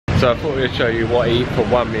So I thought we'd show you what I eat for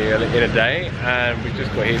one meal in a day, and we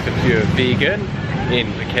just got here to Pure Vegan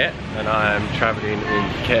in Phuket, and I am travelling in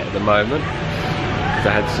Phuket at the moment because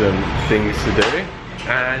I had some things to do.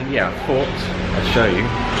 And yeah, I thought I'd show you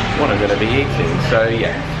what I'm going to be eating. So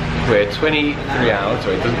yeah, we're 23 hours,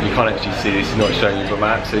 so you can't actually see this, it's not showing you on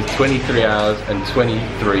map, so it's 23 hours and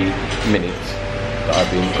 23 minutes that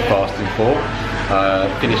I've been fasting for.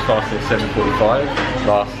 Finished fasting at 7:45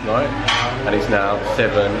 last night, and it's now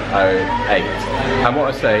 7:08. And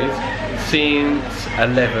what I say is, since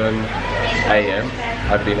 11 AM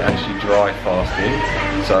I've been actually dry fasting.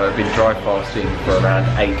 So I've been dry fasting for around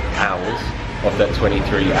 8 hours of that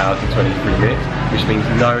 23 hours and 23 minutes, which means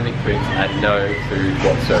no liquids and no food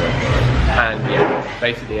whatsoever. And yeah,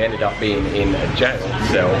 basically ended up being in a jail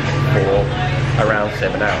cell for around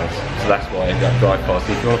 7 hours. So that's why I ended up dry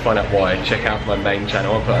fasting. If you want to find out why, check out my main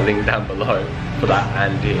channel. I'll put a link down below for that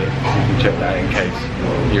and here, so you can check that in case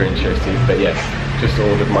you're interested. But yeah, just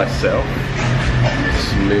ordered myself a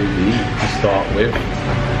smoothie to start with.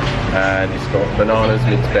 And it's got bananas,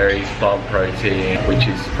 mixed berries, plant protein, which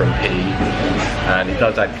is from pea, and it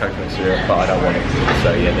does add coconut syrup, but I don't want it,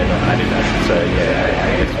 so yeah, they're not adding that. So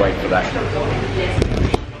yeah, let's wait for that.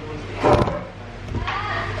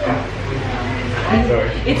 Sorry.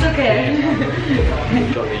 It's okay.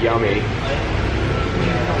 Got the yummy.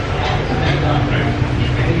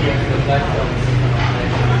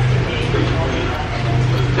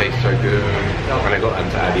 Tastes so good. When I got them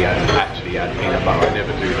to actually add peanut butter, I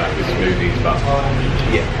never do that with smoothies, but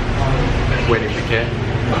yeah, went in Phuket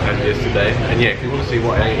as yesterday. And yeah, if you want to see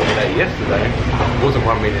what I ate today, yesterday it wasn't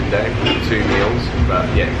 1 meal a day, 2 meals, but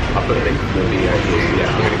yeah, I'll put a link to the video. You'll see how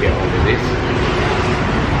I'm going to get on with this.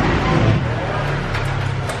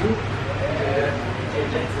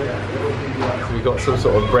 So we got some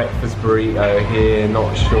sort of breakfast burrito here,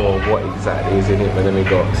 not sure what exactly is in it, but then we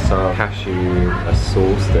got some cashew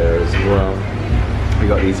sauce there as well. We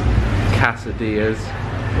got these quesadillas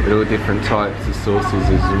with all different types of sauces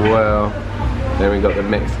as well. Then we got the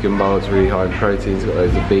Mexican bowl, it's really high in protein, it's got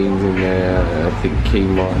loads of beans in there, I think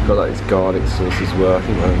quinoa, got like this garlic sauce as well, I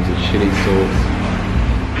think one of them's a chili sauce.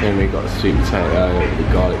 Then we got a sweet potato, the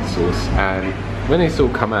garlic sauce, and when this all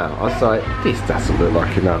come out, I was like, this doesn't look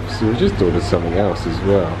like enough, so we just ordered something else as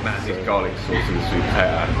well. Man, this garlic sauce and the sweet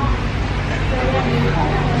potato.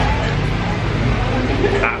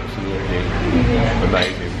 Absolutely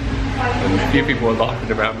amazing. And a few people are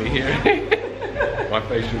laughing about me here. My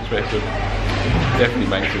facial expression definitely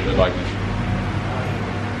makes it look like this.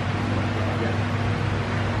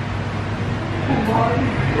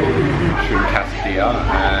 Shrimp quesadilla,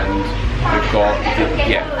 and we've got,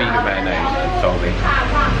 yeah, vegan mayonnaise, you told me.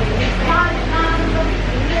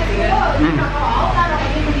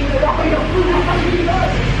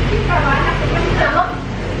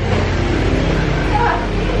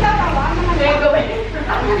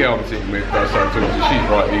 This girl I'm sitting with, she's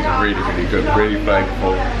right, these are really, really good, really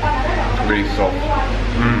flavourful, really soft.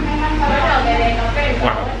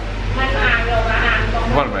 Wow.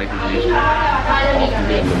 What an amazing dish.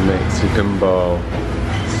 And the Mexican bowl,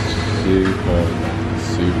 super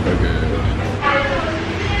good.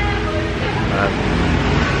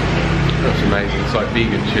 That's amazing. It's like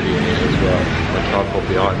vegan chili in here as well. My tripod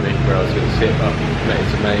behind me where I was going to sit, but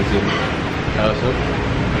it's amazing. Also,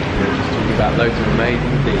 we're just talking about loads of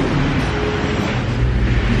amazing things.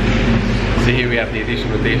 So here we have the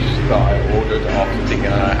additional dish that I ordered after thinking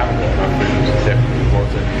I haven't got enough food, which it definitely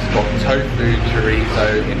wasn't. It's got tofu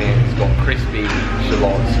chorizo in it, it's got crispy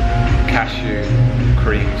shallots, cashew,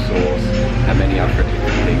 cream sauce, and many other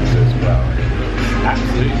different things as well. It's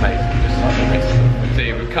absolutely amazing, just like the rest of them. So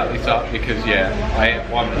yeah, we've cut this up because yeah, I ate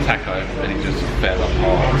one taco and it just fell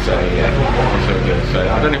apart, so yeah, it's so good. So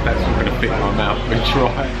I don't know if that's not going to fit in my mouth, but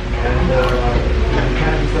try.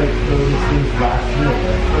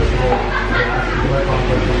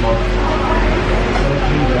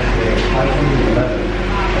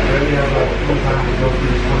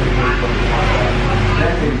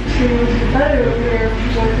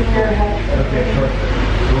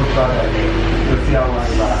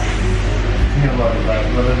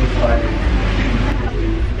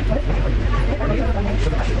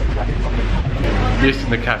 This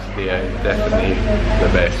and the quesadilla is definitely the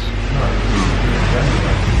best.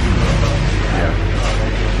 Yeah,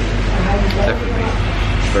 definitely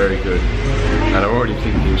very good. And I'm already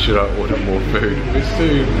thinking, should I order more food? We'll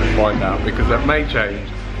soon find out, because that may change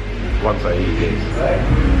once I eat this.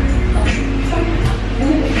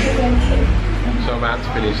 So I'm about to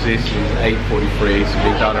finish this. It's 8:43, so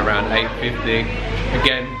we've done around 8:50.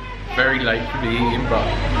 Again, very late for the eating, but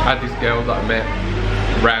I had this girl that I met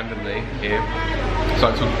randomly here.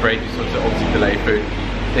 Started talking for ages, so to obviously delay food.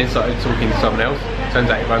 Then started talking to someone else. Turns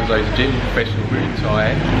out he runs loads of gyms, professional Muay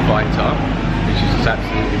Thai fighter, which is just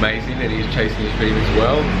absolutely amazing, and he's chasing his dream as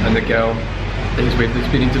well. And the girl is with has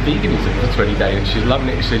been into veganism for 20 days and she's loving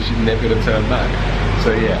it. She says she's never going to turn back. So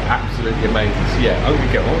yeah, absolutely amazing. So yeah, I'm going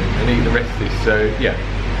to get on and eat the rest of this. So yeah,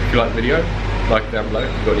 if you like the video, like it down below. If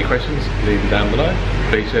you've got any questions, leave them down below.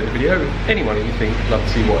 Please share the video with anyone who you think would love to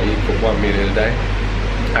see what I eat for 1 meal in a day.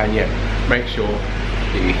 And yeah, make sure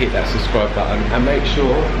that you hit that subscribe button and make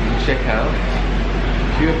sure you check out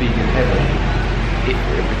Pure Vegan Heaven if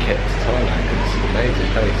you're in Phuket, Thailand. It's an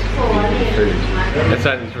amazing place for vegan food. It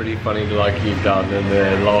sounds really funny like you've done, and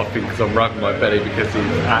they're laughing because I'm rubbing my belly because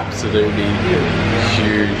it's absolutely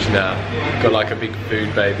huge now. Got like a big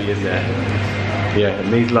food baby in there. Yeah,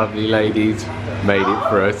 and these lovely ladies made it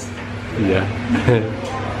for us. Yeah.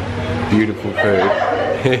 Beautiful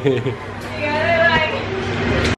food.